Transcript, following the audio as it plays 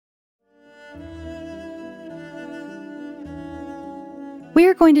We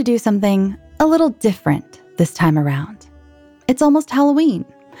are going to do something a little different this time around. It's almost Halloween,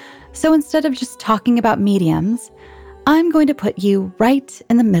 so instead of just talking about mediums, I'm going to put you right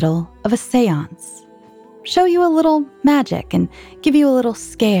in the middle of a seance. Show you a little magic and give you a little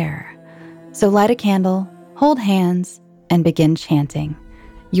scare. So light a candle, hold hands, and begin chanting.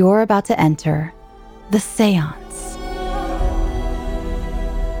 You're about to enter the seance.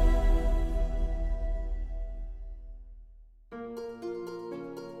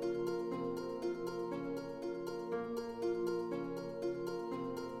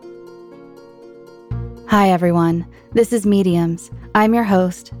 Hi everyone, this is Mediums. I'm your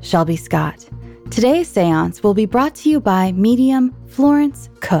host, Shelby Scott. Today's seance will be brought to you by medium Florence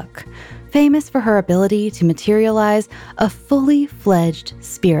Cook, famous for her ability to materialize a fully fledged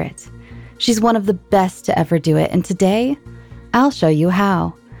spirit. She's one of the best to ever do it, and today, I'll show you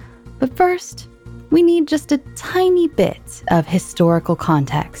how. But first, we need just a tiny bit of historical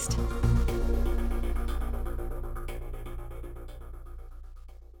context.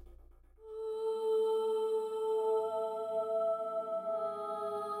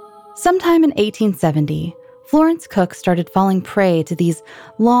 Sometime in 1870, Florence Cook started falling prey to these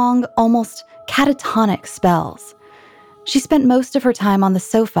long, almost catatonic spells. She spent most of her time on the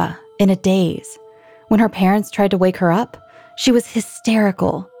sofa, in a daze. When her parents tried to wake her up, she was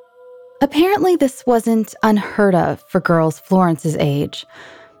hysterical. Apparently, this wasn't unheard of for girls Florence's age.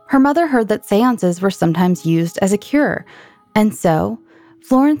 Her mother heard that seances were sometimes used as a cure, and so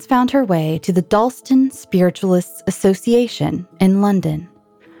Florence found her way to the Dalston Spiritualists Association in London.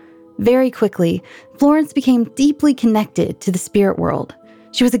 Very quickly, Florence became deeply connected to the spirit world.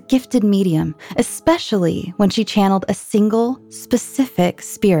 She was a gifted medium, especially when she channeled a single, specific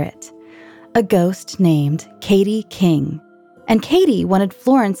spirit, a ghost named Katie King. And Katie wanted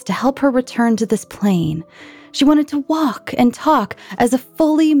Florence to help her return to this plane. She wanted to walk and talk as a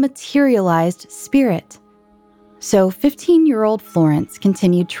fully materialized spirit. So 15-year-old Florence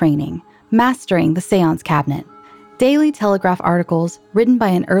continued training, mastering the seance cabinet. Daily Telegraph articles written by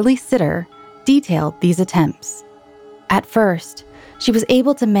an early sitter detailed these attempts. At first, she was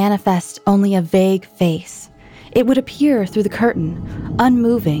able to manifest only a vague face. It would appear through the curtain,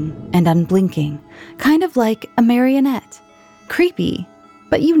 unmoving and unblinking, kind of like a marionette. Creepy,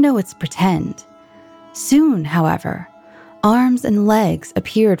 but you know it's pretend. Soon, however, arms and legs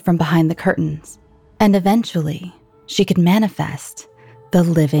appeared from behind the curtains, and eventually, she could manifest the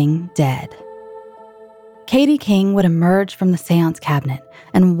living dead. Katie King would emerge from the seance cabinet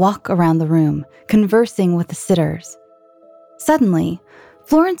and walk around the room, conversing with the sitters. Suddenly,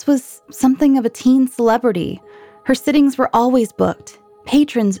 Florence was something of a teen celebrity. Her sittings were always booked.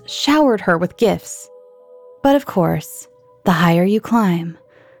 Patrons showered her with gifts. But of course, the higher you climb,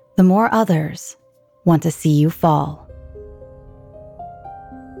 the more others want to see you fall.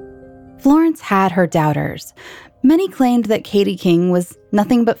 Florence had her doubters. Many claimed that Katie King was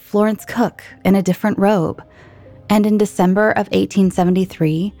nothing but Florence Cook in a different robe. And in December of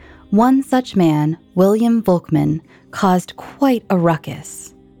 1873, one such man, William Volkman, caused quite a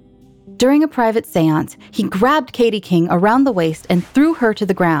ruckus. During a private seance, he grabbed Katie King around the waist and threw her to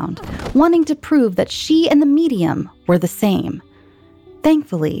the ground, wanting to prove that she and the medium were the same.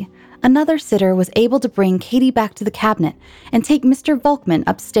 Thankfully, another sitter was able to bring Katie back to the cabinet and take Mr. Volkman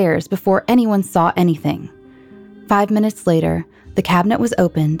upstairs before anyone saw anything. 5 minutes later, the cabinet was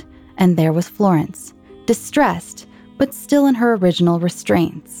opened, and there was Florence, distressed, but still in her original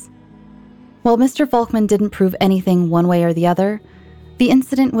restraints. While Mr. Volkman didn't prove anything one way or the other, the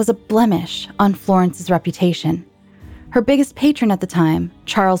incident was a blemish on Florence's reputation. Her biggest patron at the time,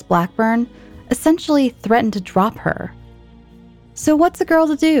 Charles Blackburn, essentially threatened to drop her. So what's a girl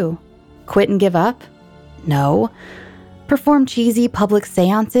to do? Quit and give up? No. Perform cheesy public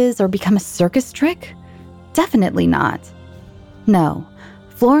seances or become a circus trick? Definitely not. No,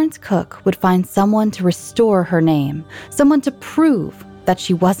 Florence Cook would find someone to restore her name, someone to prove that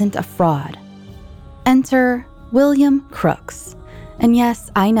she wasn't a fraud. Enter William Crooks. And yes,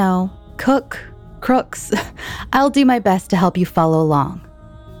 I know, Crooks. I'll do my best to help you follow along.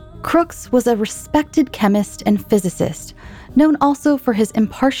 Crooks was a respected chemist and physicist, known also for his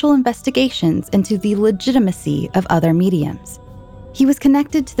impartial investigations into the legitimacy of other mediums. He was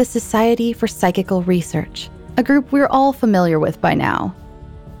connected to the Society for Psychical Research, a group we're all familiar with by now.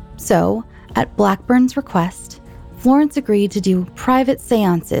 So, at Blackburn's request, Florence agreed to do private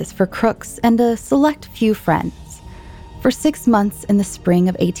seances for Crooks and a select few friends. For 6 months in the spring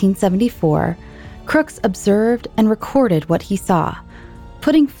of 1874, Crooks observed and recorded what he saw,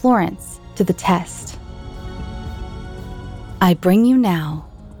 putting Florence to the test. I bring you now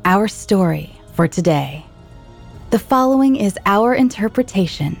our story for today. The following is our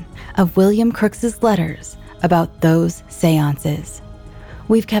interpretation of William Crookes's letters about those seances.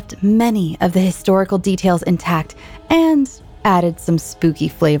 We've kept many of the historical details intact and added some spooky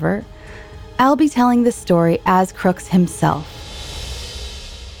flavor. I'll be telling this story as Crookes himself.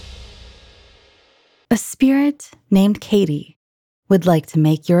 A spirit named Katie would like to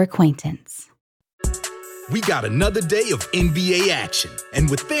make your acquaintance. We got another day of NBA action. And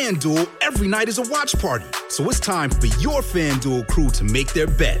with FanDuel, every night is a watch party. So it's time for your FanDuel crew to make their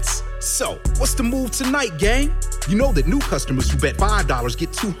bets. So, what's the move tonight, gang? You know that new customers who bet $5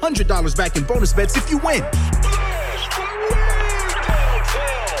 get $200 back in bonus bets if you win.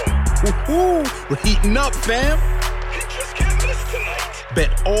 Woohoo! We're heating up, fam.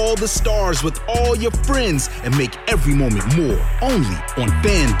 Bet all the stars with all your friends and make every moment more. Only on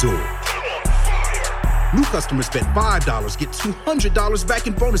FanDuel. New customers bet $5, get $200 back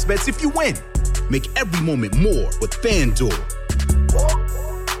in bonus bets if you win. Make every moment more with FanDuel.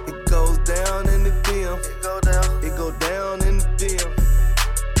 It goes down in the DM. It go down in the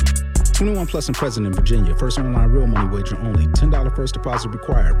DM. 21 plus and present in Virginia. First online real money wager only. $10 first deposit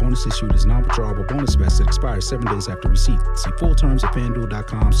required. Bonus issued is non-withdrawable bonus vest that expires 7 days after receipt. See full terms at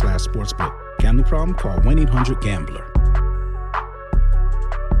FanDuel.com/sportsbook. Gambling problem? Call 1-800-GAMBLER.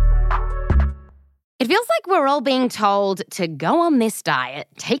 It feels like we're all being told to go on this diet,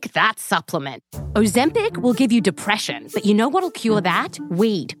 take that supplement. Ozempic will give you depression, but you know what'll cure that?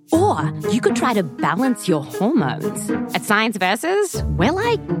 Weed. Or you could try to balance your hormones. At Science Versus, we're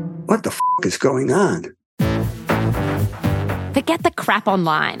like, what the is going on? Forget the crap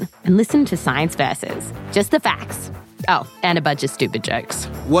online and listen to Science Versus. Just the facts. Oh, and a bunch of stupid jokes.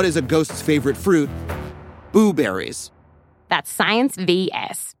 What is a ghost's favorite fruit? Blueberries. That's Science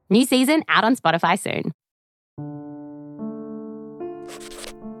VS. New season out on Spotify soon.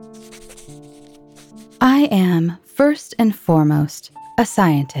 I am, first and foremost, a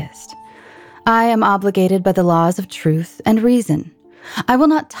scientist. I am obligated by the laws of truth and reason. I will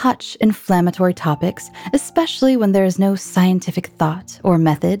not touch inflammatory topics, especially when there is no scientific thought or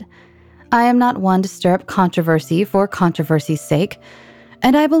method. I am not one to stir up controversy for controversy's sake,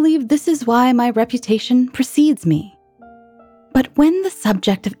 and I believe this is why my reputation precedes me. But when the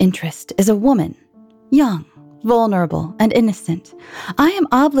subject of interest is a woman, young, vulnerable, and innocent, I am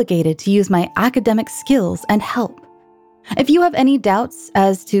obligated to use my academic skills and help. If you have any doubts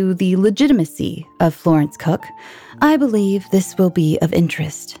as to the legitimacy of Florence Cook, I believe this will be of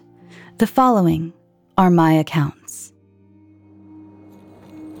interest. The following are my accounts.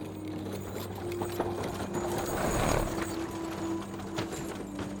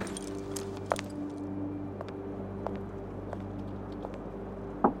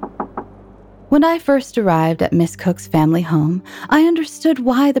 When I first arrived at Miss Cook's family home, I understood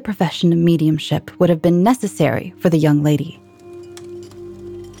why the profession of mediumship would have been necessary for the young lady.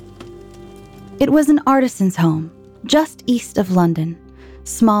 It was an artisan's home, just east of London.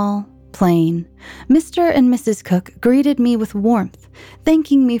 Small, plain. Mr. and Mrs. Cook greeted me with warmth,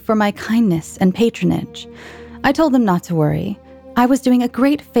 thanking me for my kindness and patronage. I told them not to worry. I was doing a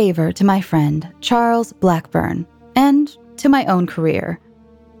great favor to my friend, Charles Blackburn, and to my own career.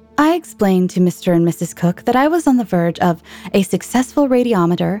 I explained to Mr. and Mrs. Cook that I was on the verge of a successful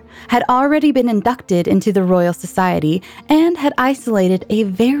radiometer, had already been inducted into the Royal Society, and had isolated a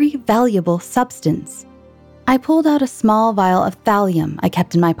very valuable substance. I pulled out a small vial of thallium I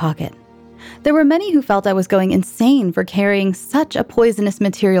kept in my pocket. There were many who felt I was going insane for carrying such a poisonous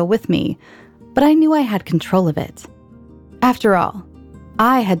material with me, but I knew I had control of it. After all,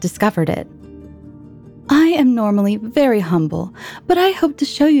 I had discovered it. I am normally very humble, but I hope to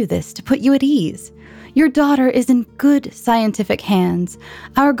show you this to put you at ease. Your daughter is in good scientific hands.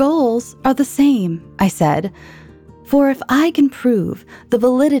 Our goals are the same, I said. For if I can prove the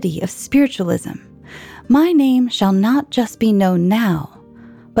validity of spiritualism, my name shall not just be known now,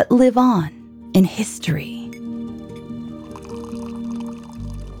 but live on in history.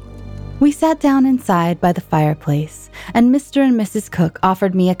 We sat down inside by the fireplace, and Mr. and Mrs. Cook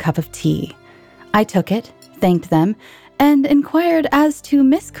offered me a cup of tea. I took it, thanked them, and inquired as to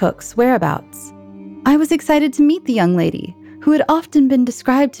Miss Cook's whereabouts. I was excited to meet the young lady, who had often been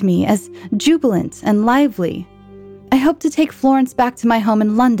described to me as jubilant and lively. I hoped to take Florence back to my home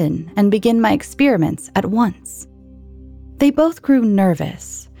in London and begin my experiments at once. They both grew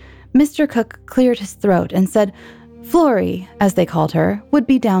nervous. Mr. Cook cleared his throat and said Florrie, as they called her, would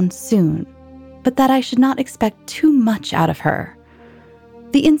be down soon, but that I should not expect too much out of her.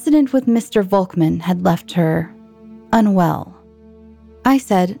 The incident with Mr. Volkman had left her unwell. I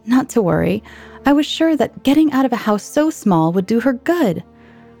said not to worry. I was sure that getting out of a house so small would do her good.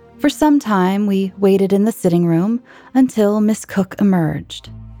 For some time, we waited in the sitting room until Miss Cook emerged.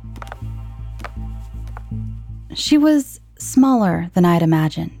 She was smaller than I'd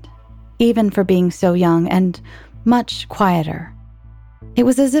imagined, even for being so young, and much quieter. It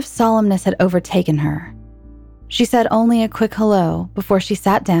was as if solemnness had overtaken her. She said only a quick hello before she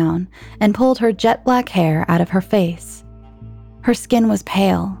sat down and pulled her jet black hair out of her face. Her skin was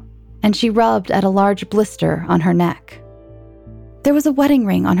pale, and she rubbed at a large blister on her neck. There was a wedding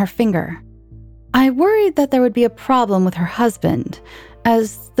ring on her finger. I worried that there would be a problem with her husband,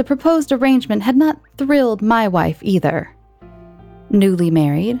 as the proposed arrangement had not thrilled my wife either. "Newly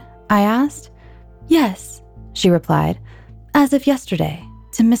married?" I asked. "Yes," she replied, "as of yesterday,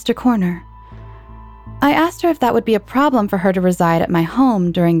 to Mr. Corner." I asked her if that would be a problem for her to reside at my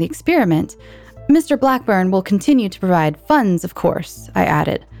home during the experiment. "Mr. Blackburn will continue to provide funds, of course," I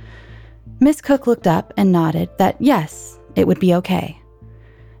added. Miss Cook looked up and nodded that yes, it would be okay.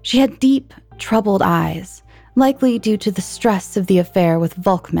 She had deep, troubled eyes, likely due to the stress of the affair with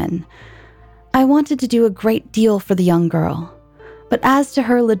Volkman. I wanted to do a great deal for the young girl, but as to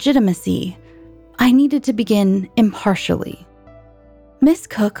her legitimacy, I needed to begin impartially. Miss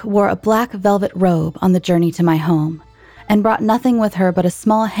Cook wore a black velvet robe on the journey to my home, and brought nothing with her but a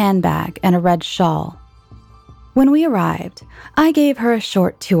small handbag and a red shawl. When we arrived, I gave her a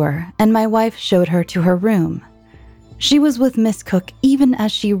short tour, and my wife showed her to her room. She was with Miss Cook even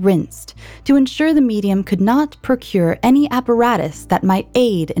as she rinsed, to ensure the medium could not procure any apparatus that might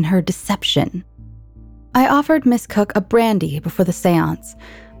aid in her deception. I offered Miss Cook a brandy before the seance,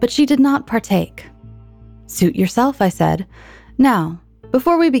 but she did not partake. "Suit yourself," I said. "Now,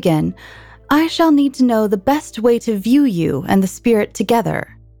 before we begin, I shall need to know the best way to view you and the spirit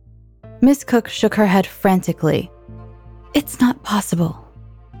together." Miss Cook shook her head frantically. "It's not possible."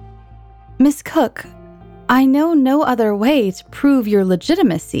 "Miss Cook, I know no other way to prove your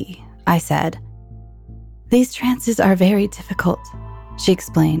legitimacy," I said. "These trances are very difficult," she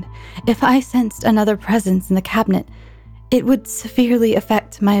explained. "If I sensed another presence in the cabinet, it would severely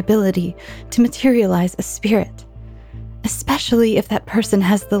affect my ability to materialize a spirit, especially if that person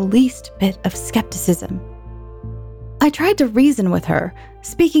has the least bit of skepticism." I tried to reason with her,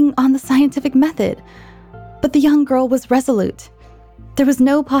 speaking on the scientific method, but the young girl was resolute. There was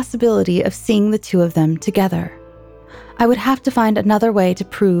no possibility of seeing the two of them together. I would have to find another way to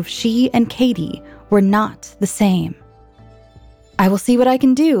prove she and Katie were not the same. "I will see what I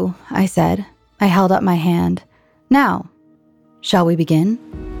can do," I said. I held up my hand. "Now, shall we begin?"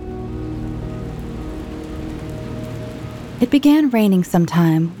 It began raining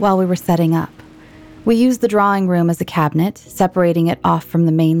sometime while we were setting up. We used the drawing room as a cabinet, separating it off from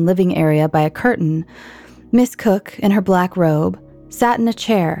the main living area by a curtain. Miss Cook, in her black robe, sat in a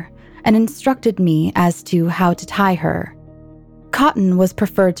chair and instructed me as to how to tie her. Cotton was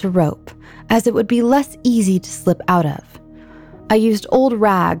preferred to rope, as it would be less easy to slip out of. I used old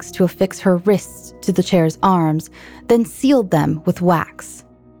rags to affix her wrists to the chair's arms, then sealed them with wax.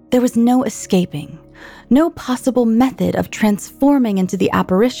 There was no escaping, no possible method of transforming into the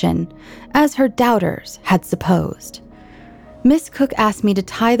apparition, as her doubters had supposed. Miss Cook asked me to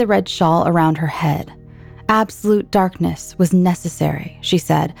tie the red shawl around her head. Absolute darkness was necessary, she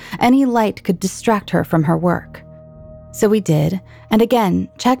said. Any light could distract her from her work. So we did, and again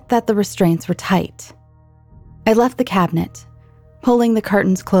checked that the restraints were tight. I left the cabinet, pulling the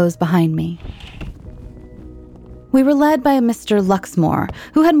curtains closed behind me. We were led by a Mr. Luxmore,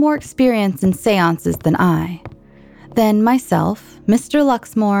 who had more experience in seances than I. Then myself, Mr.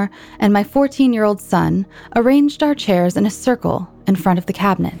 Luxmore, and my 14-year-old son arranged our chairs in a circle in front of the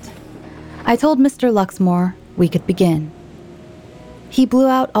cabinet. I told Mr. Luxmore we could begin. He blew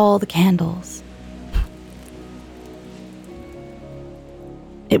out all the candles.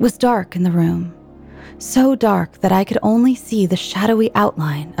 It was dark in the room, so dark that I could only see the shadowy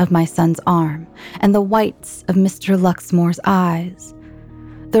outline of my son's arm and the whites of Mr. Luxmore's eyes.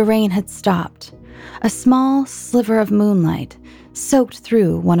 The rain had stopped. A small sliver of moonlight soaked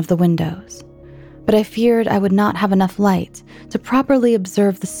through one of the windows, but I feared I would not have enough light to properly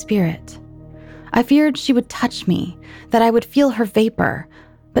observe the spirit. I feared she would touch me, that I would feel her vapor,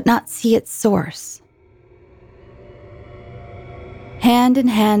 but not see its source. Hand in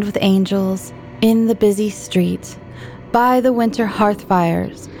hand with angels, in the busy street, by the winter hearth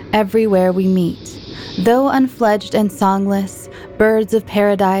fires, everywhere we meet, though unfledged and songless, birds of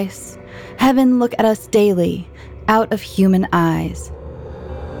paradise, heaven look at us daily, out of human eyes.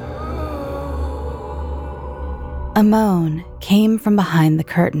 A moan came from behind the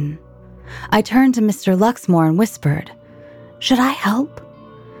curtain. I turned to Mr. Luxmore and whispered, "Should I help?"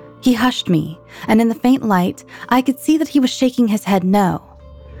 He hushed me, and in the faint light, I could see that he was shaking his head no.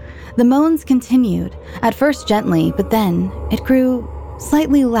 The moans continued, at first gently, but then it grew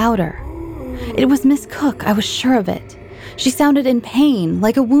slightly louder. It was Miss Cook, I was sure of it. She sounded in pain,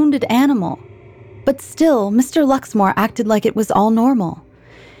 like a wounded animal. But still, Mr. Luxmore acted like it was all normal.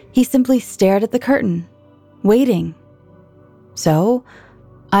 He simply stared at the curtain, waiting. So,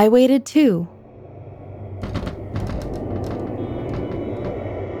 I waited too.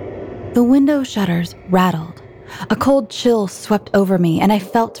 The window shutters rattled. A cold chill swept over me, and I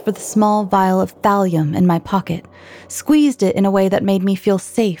felt for the small vial of thallium in my pocket, squeezed it in a way that made me feel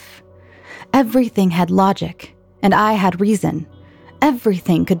safe. Everything had logic, and I had reason.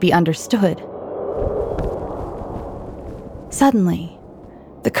 Everything could be understood. Suddenly,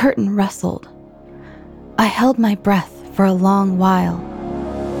 the curtain rustled. I held my breath for a long while,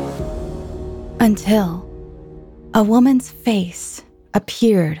 until a woman's face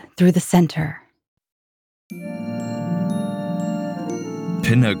appeared through the center.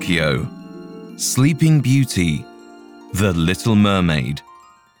 Pinocchio, Sleeping Beauty, The Little Mermaid.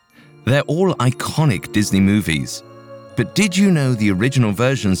 They're all iconic Disney movies. But did you know the original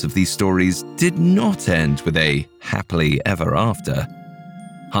versions of these stories did not end with a happily ever after?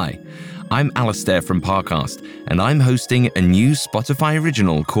 Hi, I'm Alistair from Parcast, and I'm hosting a new Spotify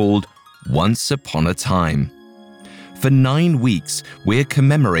original called Once Upon a Time. For 9 weeks, we're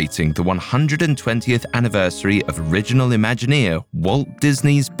commemorating the 120th anniversary of original Imagineer Walt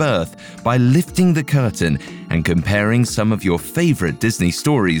Disney's birth by lifting the curtain and comparing some of your favorite Disney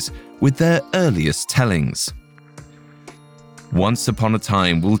stories with their earliest tellings. Once Upon a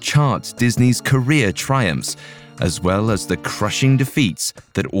Time will chart Disney's career triumphs, as well as the crushing defeats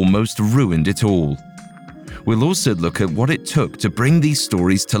that almost ruined it all. We'll also look at what it took to bring these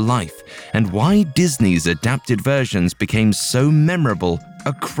stories to life and why Disney's adapted versions became so memorable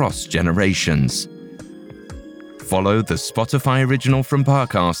across generations. Follow the Spotify original from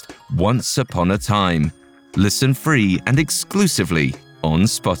Parcast, Once Upon a Time. Listen free and exclusively on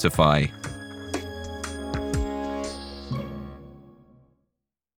Spotify.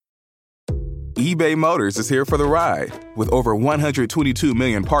 eBay Motors is here for the ride. With over 122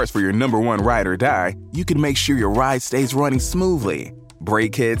 million parts for your number one ride or die, you can make sure your ride stays running smoothly.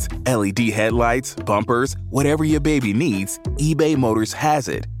 Brake kits, LED headlights, bumpers, whatever your baby needs, eBay Motors has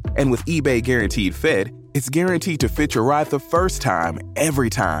it. And with eBay Guaranteed Fit, it's guaranteed to fit your ride the first time, every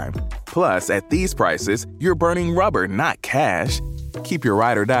time. Plus, at these prices, you're burning rubber, not cash. Keep your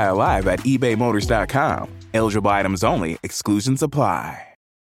ride or die alive at ebaymotors.com. Eligible items only. Exclusions apply.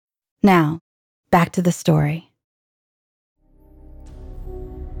 Now, back to the story.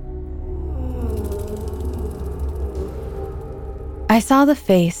 I saw the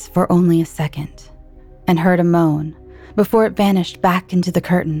face for only a second and heard a moan before it vanished back into the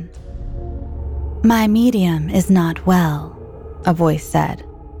curtain. "My medium is not well," a voice said.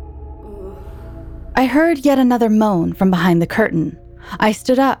 I heard yet another moan from behind the curtain. I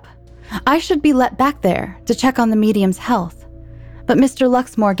stood up. I should be let back there to check on the medium's health. But Mr.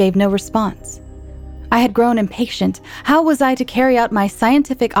 Luxmore gave no response. I had grown impatient. How was I to carry out my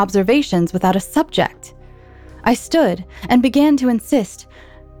scientific observations without a subject? I stood and began to insist,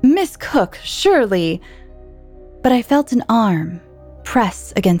 "Miss Cook, surely..." But I felt an arm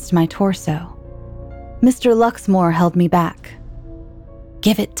press against my torso. Mr. Luxmore held me back.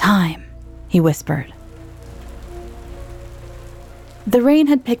 "Give it time," he whispered. The rain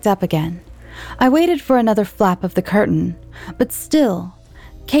had picked up again. I waited for another flap of the curtain, but still,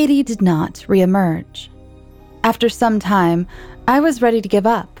 Katie did not reemerge. After some time, I was ready to give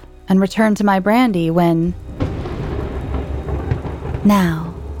up and return to my brandy when...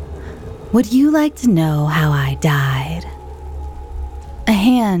 "Now, would you like to know how I died?" A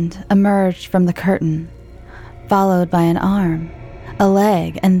hand emerged from the curtain, followed by an arm, a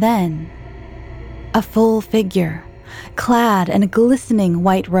leg, and then a full figure, clad in a glistening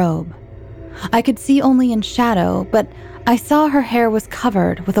white robe. I could see only in shadow, but I saw her hair was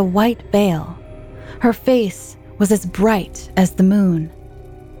covered with a white veil. Her face was as bright as the moon.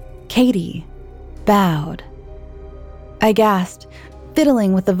 Katie bowed. I gasped,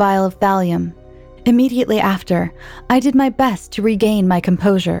 fiddling with the vial of thallium. Immediately after, I did my best to regain my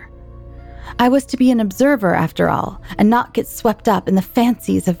composure. I was to be an observer after all, and not get swept up in the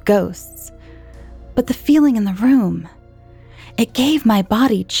fancies of ghosts. But the feeling in the room, it gave my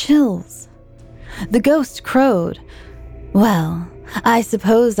body chills. The ghost crowed. "Well, I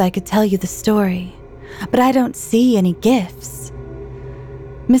suppose I could tell you the story, but I don't see any gifts."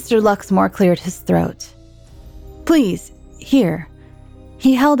 Mr. Luxmore cleared his throat. "Please, here."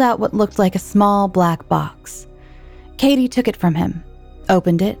 He held out what looked like a small black box. Katie took it from him,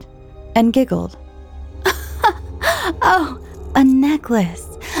 opened it, and giggled. "Oh, a necklace.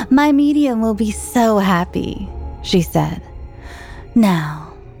 My medium will be so happy, she said.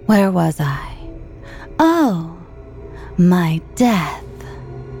 Now, where was I? Oh, my death.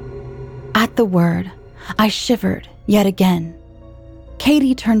 At the word, I shivered yet again.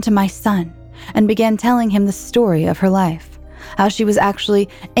 Katie turned to my son and began telling him the story of her life, how she was actually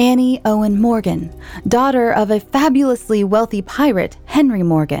Annie Owen Morgan, daughter of a fabulously wealthy pirate, Henry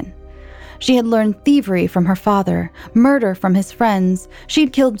Morgan. She had learned thievery from her father, murder from his friends.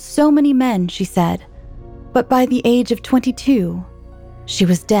 She'd killed so many men, she said. But by the age of 22, she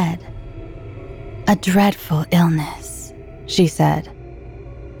was dead. A dreadful illness, she said.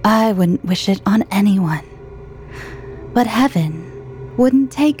 I wouldn't wish it on anyone. But heaven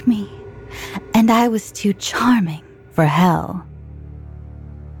wouldn't take me, and I was too charming for hell.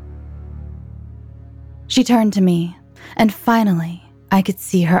 She turned to me, and finally I could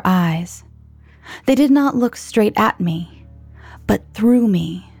see her eyes. They did not look straight at me, but through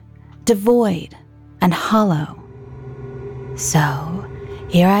me, devoid and hollow. So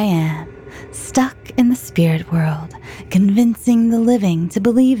here I am, stuck in the spirit world, convincing the living to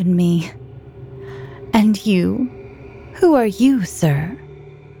believe in me. And you? Who are you, sir?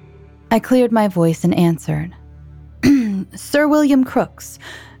 I cleared my voice and answered. Sir William Crooks,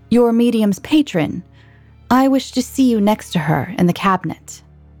 your medium's patron. I wish to see you next to her in the cabinet.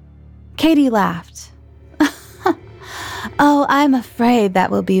 Katie laughed. Oh, I'm afraid that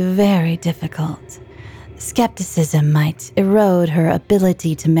will be very difficult. Skepticism might erode her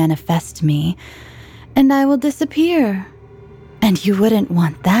ability to manifest me, and I will disappear. And you wouldn't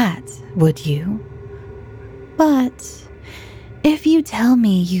want that, would you? But if you tell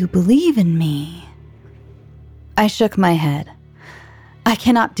me you believe in me... I shook my head. I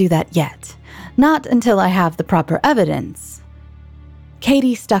cannot do that yet, not until I have the proper evidence.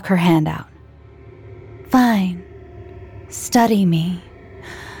 Katie stuck her hand out. Fine. Study me.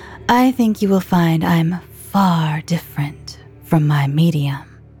 I think you will find I'm far different from my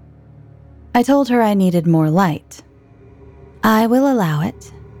medium. I told her I needed more light. I will allow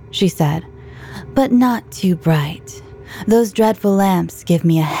it, she said, but not too bright. Those dreadful lamps give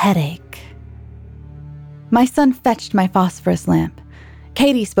me a headache. My son fetched my phosphorus lamp.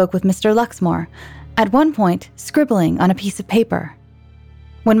 Katie spoke with Mr. Luxmore, at one point scribbling on a piece of paper.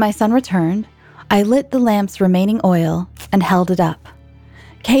 When my son returned, I lit the lamp's remaining oil and held it up.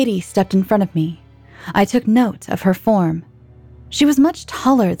 Katie stepped in front of me. I took note of her form. She was much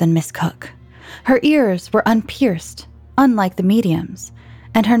taller than Miss Cook. Her ears were unpierced, unlike the medium's,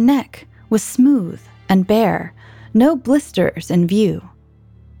 and her neck was smooth and bare, no blisters in view.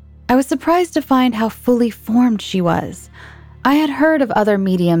 I was surprised to find how fully formed she was. I had heard of other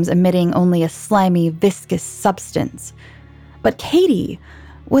mediums emitting only a slimy, viscous substance, but Katie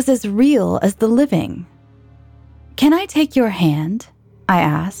was as real as the living. Can I take your hand? I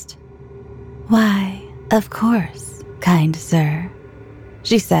asked. Why, of course, kind sir,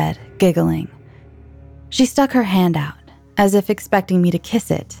 she said, giggling. She stuck her hand out, as if expecting me to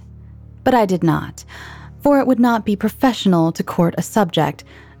kiss it, but I did not, for it would not be professional to court a subject,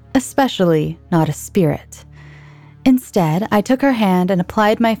 especially not a spirit. Instead, I took her hand and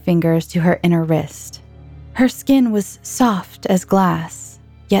applied my fingers to her inner wrist. Her skin was soft as glass,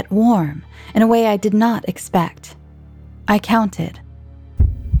 yet warm in a way I did not expect. I counted.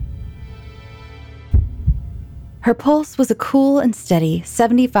 Her pulse was a cool and steady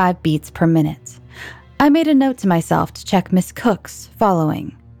 75 beats per minute. I made a note to myself to check Miss Cook's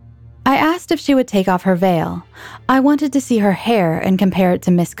following. I asked if she would take off her veil. I wanted to see her hair and compare it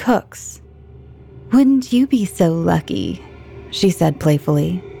to Miss Cook's. Wouldn't you be so lucky? She said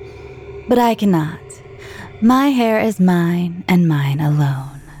playfully. But I cannot. My hair is mine and mine alone.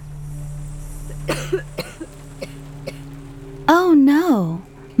 Oh no,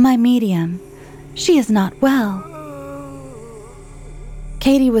 my medium. She is not well.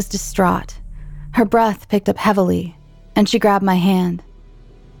 Katie was distraught. Her breath picked up heavily, and she grabbed my hand.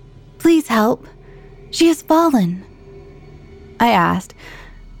 Please help. She has fallen. I asked,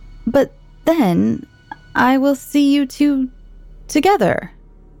 but then I will see you two together.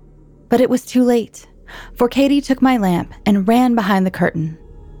 But it was too late, for Katie took my lamp and ran behind the curtain.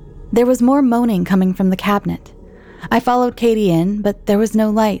 There was more moaning coming from the cabinet. I followed Katie in, but there was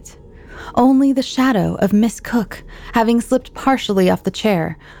no light. Only the shadow of Miss Cook, having slipped partially off the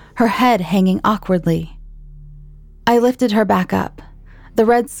chair, her head hanging awkwardly. I lifted her back up. The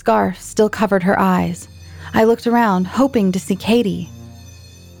red scarf still covered her eyes. I looked around, hoping to see Katie.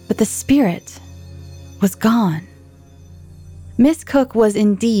 But the spirit was gone. Miss Cook was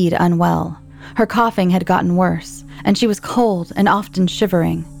indeed unwell. Her coughing had gotten worse, and she was cold and often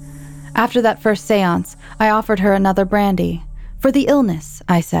shivering. After that first seance, I offered her another brandy, For the illness,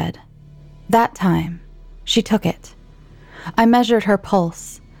 I said. That time, she took it. I measured her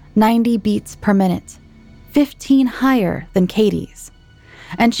pulse, 90 beats per minute, 15 higher than Katie's.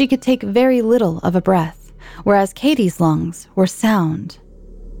 And she could take very little of a breath, whereas Katie's lungs were sound.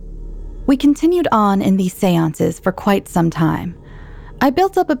 We continued on in these seances for quite some time. I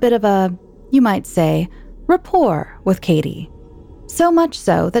built up a bit of a, you might say, rapport with Katie. So much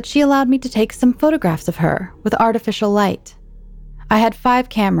so that she allowed me to take some photographs of her with artificial light. I had 5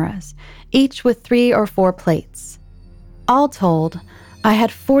 cameras, each with 3 or 4 plates. All told, I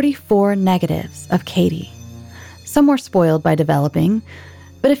had 44 negatives of Katie. Some were spoiled by developing,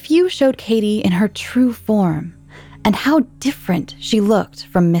 but a few showed Katie in her true form and how different she looked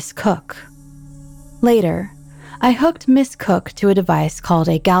from Miss Cook. Later, I hooked Miss Cook to a device called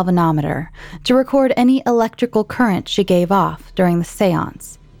a galvanometer to record any electrical current she gave off during the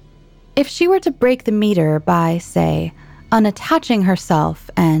seance. If she were to break the meter by, say, unattaching herself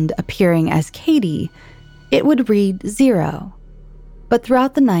and appearing as Katie, it would read 0. But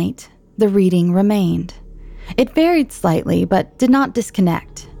throughout the night, the reading remained. It varied slightly, but did not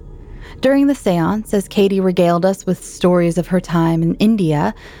disconnect. During the seance, as Katie regaled us with stories of her time in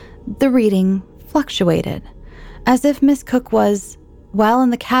India, the reading fluctuated, as if Miss Cook was, while in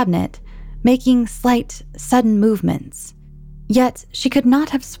the cabinet, making slight, sudden movements. Yet she could not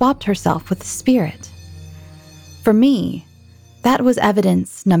have swapped herself with the spirit. For me, that was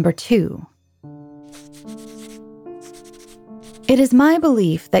evidence number 2. It is my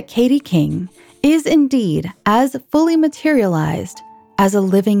belief that Katie King is indeed as fully materialized as a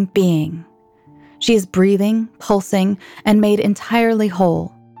living being. She is breathing, pulsing, and made entirely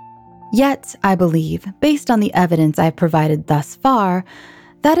whole. Yet, I believe, based on the evidence I've provided thus far,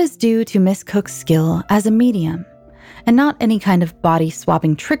 that is due to Miss Cook's skill as a medium, and not any kind of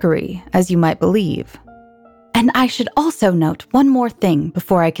body-swapping trickery, as you might believe. And I should also note one more thing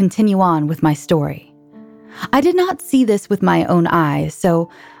before I continue on with my story. I did not see this with my own eyes, so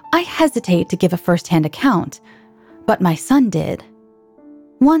I hesitate to give a first-hand account, but my son did.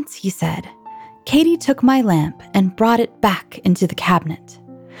 Once, he said, Katie took my lamp and brought it back into the cabinet.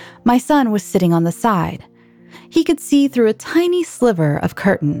 My son was sitting on the side. He could see through a tiny sliver of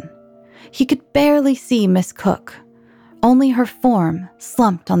curtain. He could barely see Miss Cook, only her form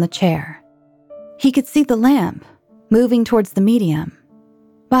slumped on the chair. He could see the lamp moving towards the medium,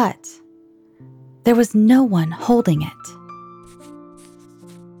 but there was no one holding it.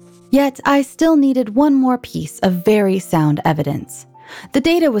 Yet I still needed one more piece of very sound evidence. The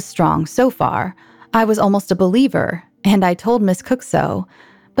data was strong so far. I was almost a believer, and I told Miss Cook so,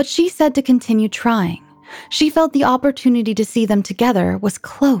 but she said to continue trying. She felt the opportunity to see them together was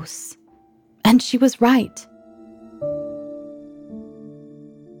close, and she was right.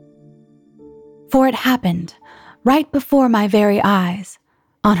 For it happened right before my very eyes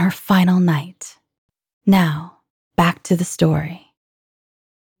on her final night. Now, back to the story.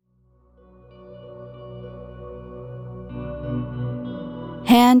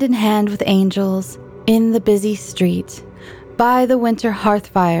 Hand in hand with angels, in the busy street, by the winter hearth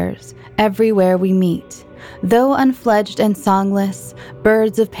fires, everywhere we meet, though unfledged and songless,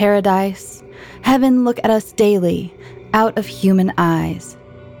 birds of paradise, heaven look at us daily, out of human eyes.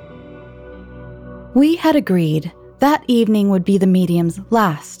 We had agreed that evening would be the medium's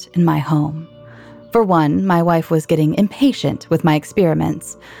last in my home. For one, my wife was getting impatient with my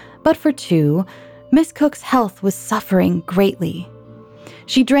experiments, but for 2, Miss Cook's health was suffering greatly.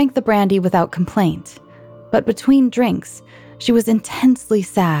 She drank the brandy without complaint, but between drinks, she was intensely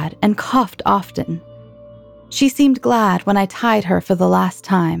sad and coughed often. She seemed glad when I tied her for the last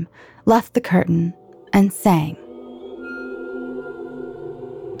time, left the curtain, and sang.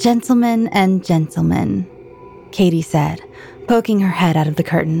 "Gentlemen and gentlemen," Katie said, poking her head out of the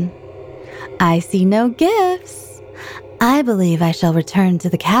curtain. "I see no gifts. I believe I shall return to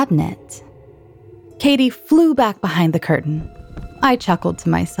the cabinet." Katie flew back behind the curtain. I chuckled to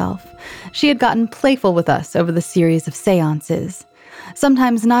myself. She had gotten playful with us over the series of seances,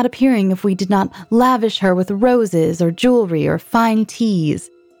 sometimes not appearing if we did not lavish her with roses or jewelry or fine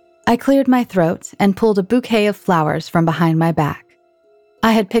teas. I cleared my throat and pulled a bouquet of flowers from behind my back.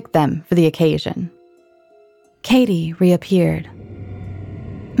 I had picked them for the occasion. Katie reappeared.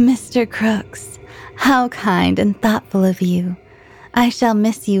 "Mr. Crooks, how kind and thoughtful of you. I shall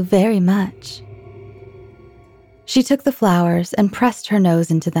miss you very much." She took the flowers and pressed her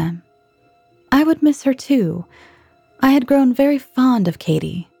nose into them. I would miss her too. I had grown very fond of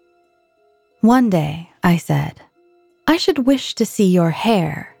Katie. "One day," I said, "I should wish to see your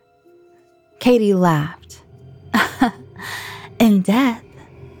hair." Katie laughed. "In death,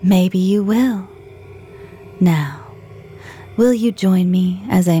 maybe you will. Now, Will you join me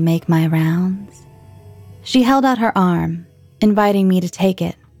as I make my rounds? She held out her arm, inviting me to take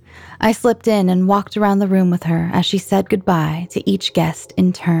it. I slipped in and walked around the room with her as she said goodbye to each guest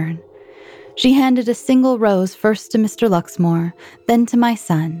in turn. She handed a single rose first to Mr. Luxmore, then to my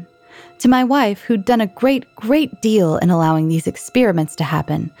son. To my wife, who'd done a great deal in allowing these experiments to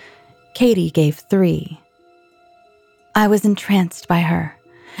happen, Katie gave 3. I was entranced by her,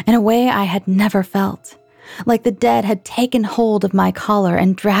 in a way I had never felt, like the dead had taken hold of my collar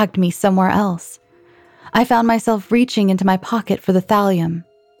and dragged me somewhere else. I found myself reaching into my pocket for the thallium.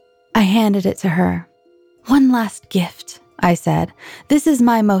 I handed it to her. "One last gift," I said. "This is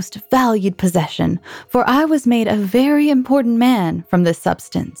my most valued possession, for I was made a very important man from this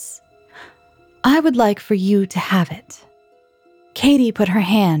substance. I would like for you to have it." Katie put her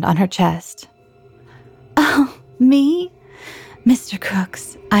hand on her chest. "Oh, me? Mr.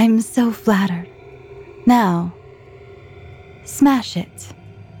 Crooks, I'm so flattered. Now, smash it."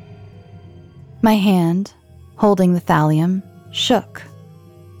 My hand, holding the thallium, shook.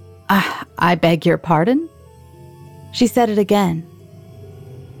 I beg your pardon?" She said it again.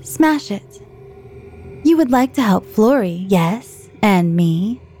 "Smash it. You would like to help Florrie, yes, and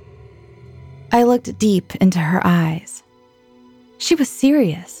me." I looked deep into her eyes. She was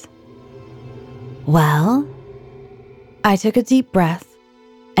serious. "Well?" I took a deep breath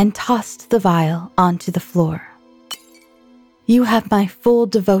and tossed the vial onto the floor. "You have my full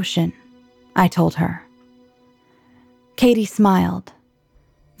devotion," I told her. Katie smiled,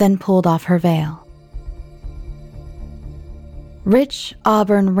 then pulled off her veil. Rich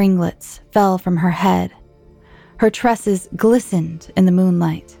auburn ringlets fell from her head. Her tresses glistened in the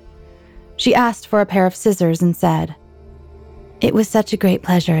moonlight. She asked for a pair of scissors and said, "It was such a great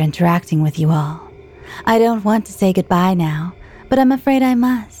pleasure interacting with you all. I don't want to say goodbye now, but I'm afraid I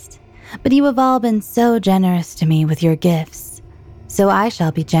must. But you have all been so generous to me with your gifts, so I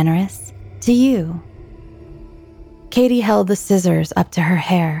shall be generous to you." Katie held the scissors up to her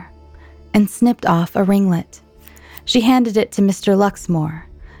hair and snipped off a ringlet. She handed it to Mr. Luxmore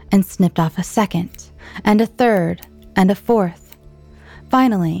and snipped off a second, and a third, and a fourth.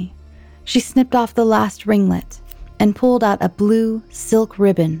 Finally, she snipped off the last ringlet and pulled out a blue silk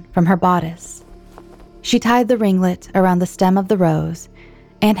ribbon from her bodice. She tied the ringlet around the stem of the rose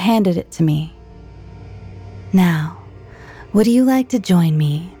and handed it to me. "Now, would you like to join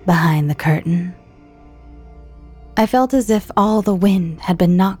me behind the curtain?" I felt as if all the wind had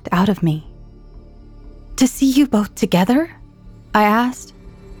been knocked out of me. "To see you both together?" I asked.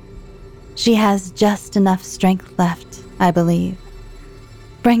 "She has just enough strength left, I believe.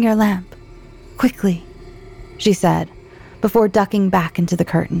 Bring your lamp, quickly," she said, before ducking back into the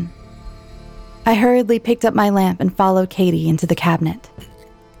curtain. I hurriedly picked up my lamp and followed Katie into the cabinet.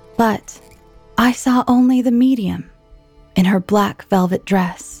 But I saw only the medium in her black velvet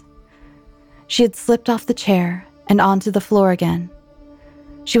dress. She had slipped off the chair and onto the floor again.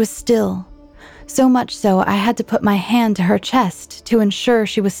 She was still, so much so I had to put my hand to her chest to ensure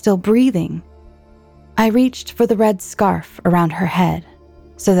she was still breathing. I reached for the red scarf around her head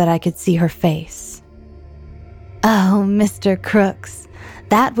so that I could see her face. "Oh, Mr. Crooks,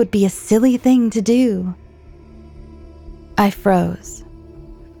 that would be a silly thing to do." I froze.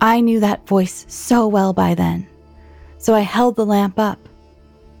 I knew that voice so well by then, so I held the lamp up.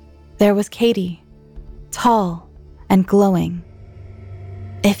 There was Katie, tall and glowing.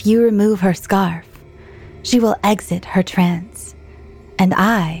 "If you remove her scarf, she will exit her trance, and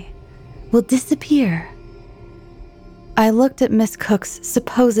I will disappear." I looked at Miss Cook's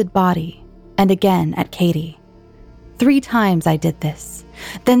supposed body and again at Katie. 3 times I did this,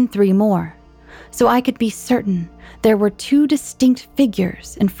 then 3 more, so I could be certain there were 2 distinct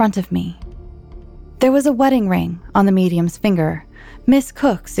figures in front of me. There was a wedding ring on the medium's finger, Miss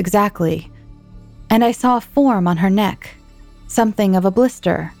Cook's exactly, and I saw a form on her neck, something of a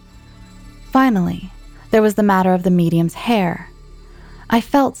blister. Finally, there was the matter of the medium's hair. I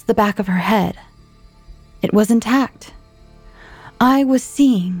felt the back of her head. It was intact. I was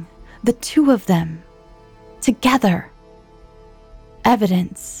seeing the 2 of them together.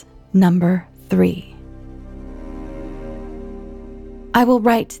 Evidence number 3. "I will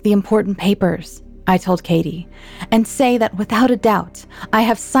write the important papers," I told Katie, "and say that without a doubt, I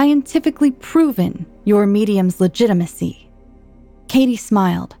have scientifically proven your medium's legitimacy." Katie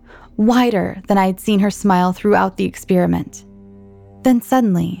smiled, wider than I had seen her smile throughout the experiment. Then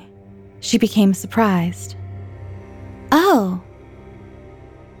suddenly, she became surprised. "Oh."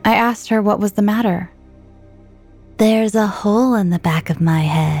 I asked her what was the matter. "There's a hole in the back of my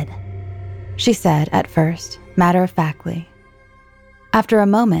head," she said at first, matter-of-factly. After a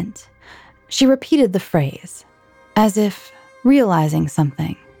moment, she repeated the phrase, as if realizing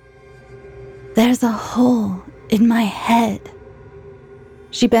something. "There's a hole in my head."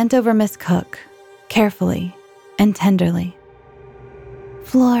 She bent over Miss Cook, carefully and tenderly.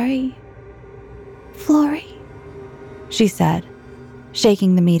 Florrie, she said,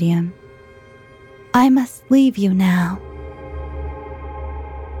 shaking the medium. "I must leave you now."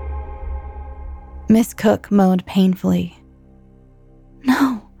 Miss Cook moaned painfully.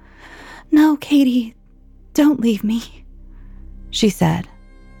 No, Katie, don't leave me," she said.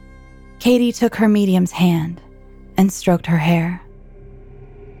 Katie took her medium's hand and stroked her hair.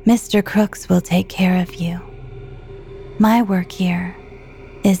 "Mr. Crooks will take care of you. My work here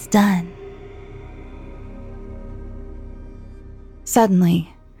is done."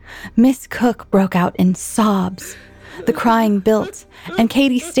 Suddenly, Miss Cook broke out in sobs. The crying built, and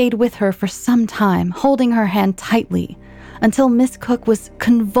Katie stayed with her for some time, holding her hand tightly, until Miss Cook was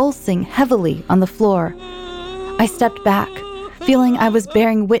convulsing heavily on the floor. I stepped back, feeling I was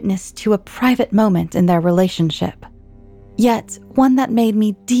bearing witness to a private moment in their relationship, yet one that made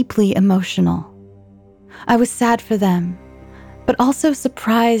me deeply emotional. I was sad for them, but also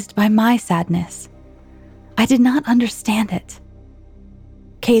surprised by my sadness. I did not understand it.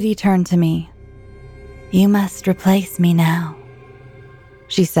 Katie turned to me. "You must replace me now,"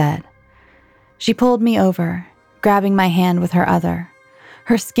 she said. She pulled me over, grabbing my hand with her other.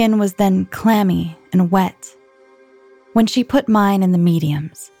 Her skin was then clammy and wet. When she put mine in the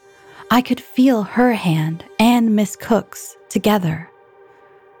medium's, I could feel her hand and Miss Cook's together.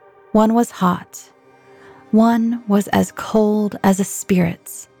 One was hot. One was as cold as a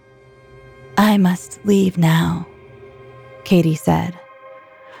spirit's. "I must leave now," Katie said.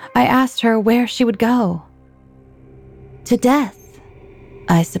 I asked her where she would go. "To death,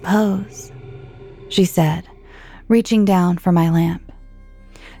 I suppose," she said, reaching down for my lamp.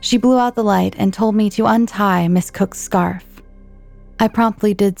 She blew out the light and told me to untie Miss Cook's scarf. I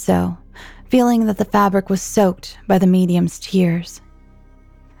promptly did so, feeling that the fabric was soaked by the medium's tears.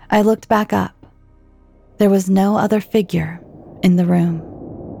 I looked back up. There was no other figure in the room.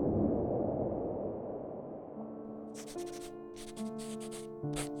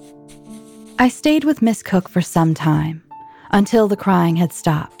 I stayed with Miss Cook for some time, until the crying had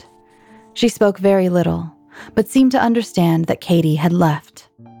stopped. She spoke very little, but seemed to understand that Katie had left.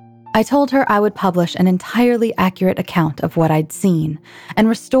 I told her I would publish an entirely accurate account of what I'd seen and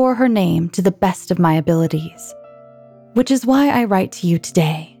restore her name to the best of my abilities. Which is why I write to you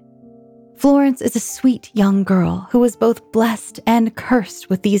today. Florence is a sweet young girl who was both blessed and cursed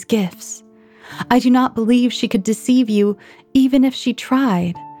with these gifts. I do not believe she could deceive you even if she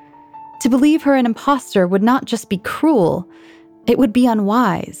tried. To believe her an imposter would not just be cruel, it would be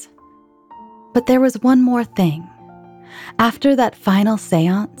unwise. But there was one more thing. After that final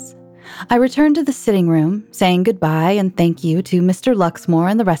seance, I returned to the sitting room, saying goodbye and thank you to Mr. Luxmore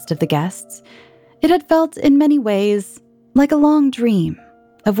and the rest of the guests. It had felt in many ways like a long dream,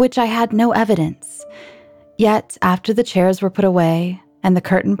 of which I had no evidence. Yet, after the chairs were put away and the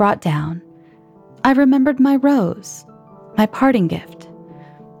curtain brought down, I remembered my rose, my parting gift.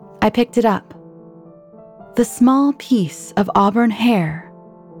 I picked it up. The small piece of auburn hair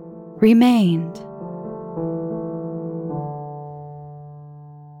remained.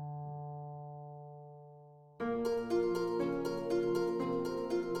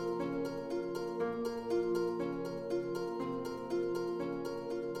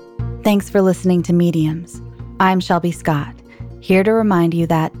 Thanks for listening to Mediums. I'm Shelby Scott, here to remind you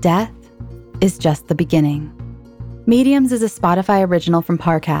that death is just the beginning. Mediums is a Spotify original from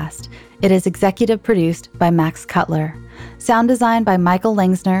Parcast. It is executive produced by Max Cutler. Sound design by Michael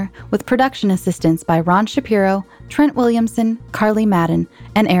Langsner, with production assistance by Ron Shapiro, Trent Williamson, Carly Madden,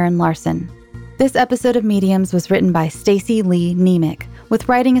 and Aaron Larson. This episode of Mediums was written by Stacey Lee Nemick, with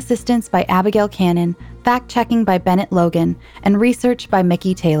writing assistance by Abigail Cannon, fact-checking by Bennett Logan, and research by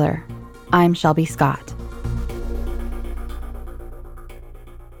Mickey Taylor. I'm Shelby Scott.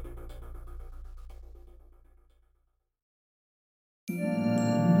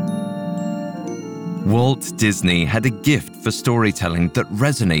 Walt Disney had a gift for storytelling that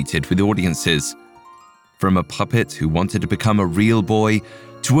resonated with audiences. From a puppet who wanted to become a real boy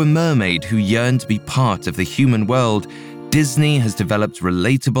to a mermaid who yearned to be part of the human world, Disney has developed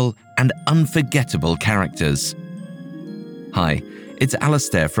relatable and unforgettable characters. Hi, it's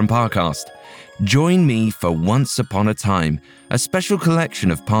Alistair from Parcast. Join me for Once Upon a Time, a special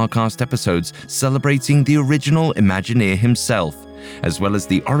collection of Parcast episodes celebrating the original Imagineer himself, as well as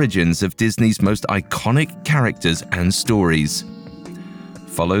the origins of Disney's most iconic characters and stories.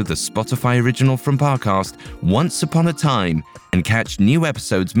 Follow the Spotify original from Parcast, Once Upon a Time, and catch new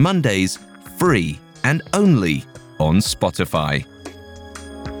episodes Mondays, free and only on Spotify.